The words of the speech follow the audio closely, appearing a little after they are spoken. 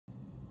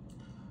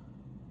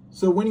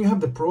So when you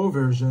have the Pro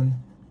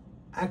version,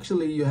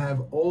 actually you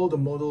have all the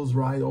models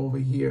right over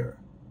here.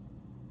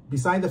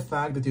 Beside the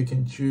fact that you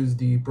can choose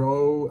the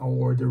Pro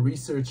or the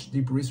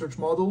deep research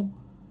model,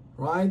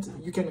 right?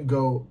 You can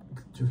go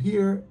to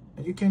here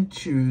and you can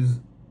choose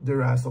the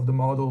rest of the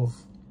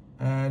models.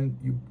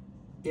 And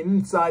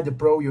inside the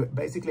Pro, you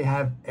basically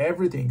have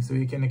everything. So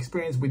you can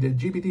experience with the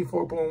GPT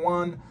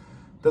 4.1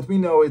 that we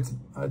know it's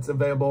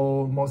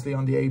available mostly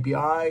on the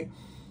API.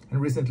 And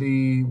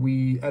recently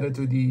we added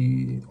to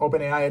the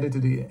OpenAI added to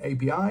the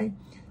API.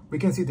 We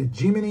can see the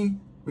Gemini,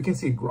 we can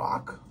see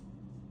Grok,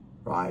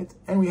 right?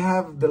 And we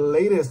have the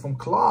latest from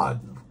Claude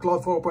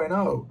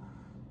 4.0.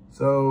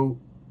 So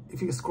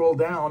if you scroll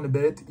down a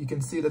bit, you can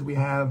see that we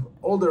have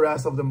all the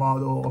rest of the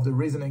model, of the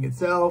reasoning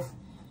itself.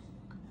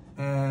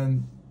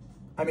 And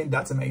I mean,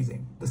 that's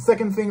amazing. The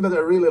second thing that I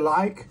really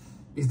like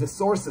is the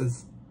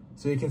sources.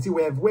 So you can see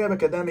we have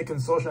academic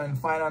and social and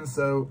finance.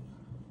 So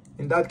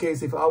in that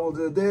case, if I will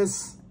do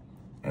this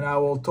and I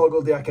will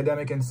toggle the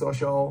academic and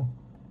social,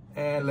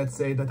 and let's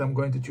say that I'm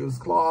going to choose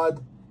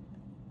Claude,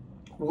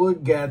 we'll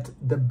get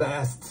the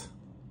best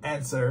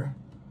answer,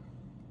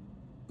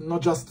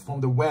 not just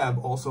from the web,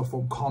 also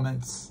from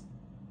comments.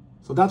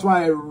 So that's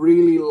why I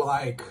really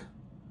like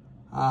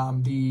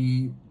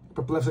the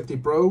Perplexity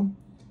Pro.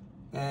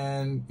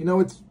 And you know,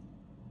 it's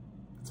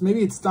maybe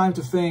it's time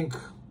to think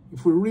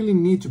if we really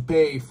need to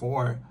pay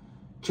for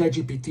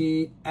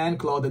ChatGPT and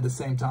Claude at the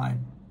same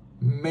time.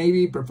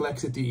 Maybe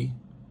Perplexity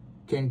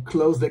can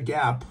close the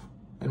gap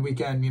and we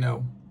can, you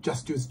know,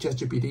 just use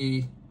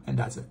ChatGPT and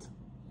that's it.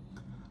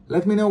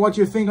 Let me know what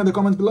you think in the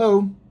comments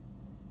below.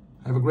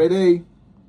 Have a great day.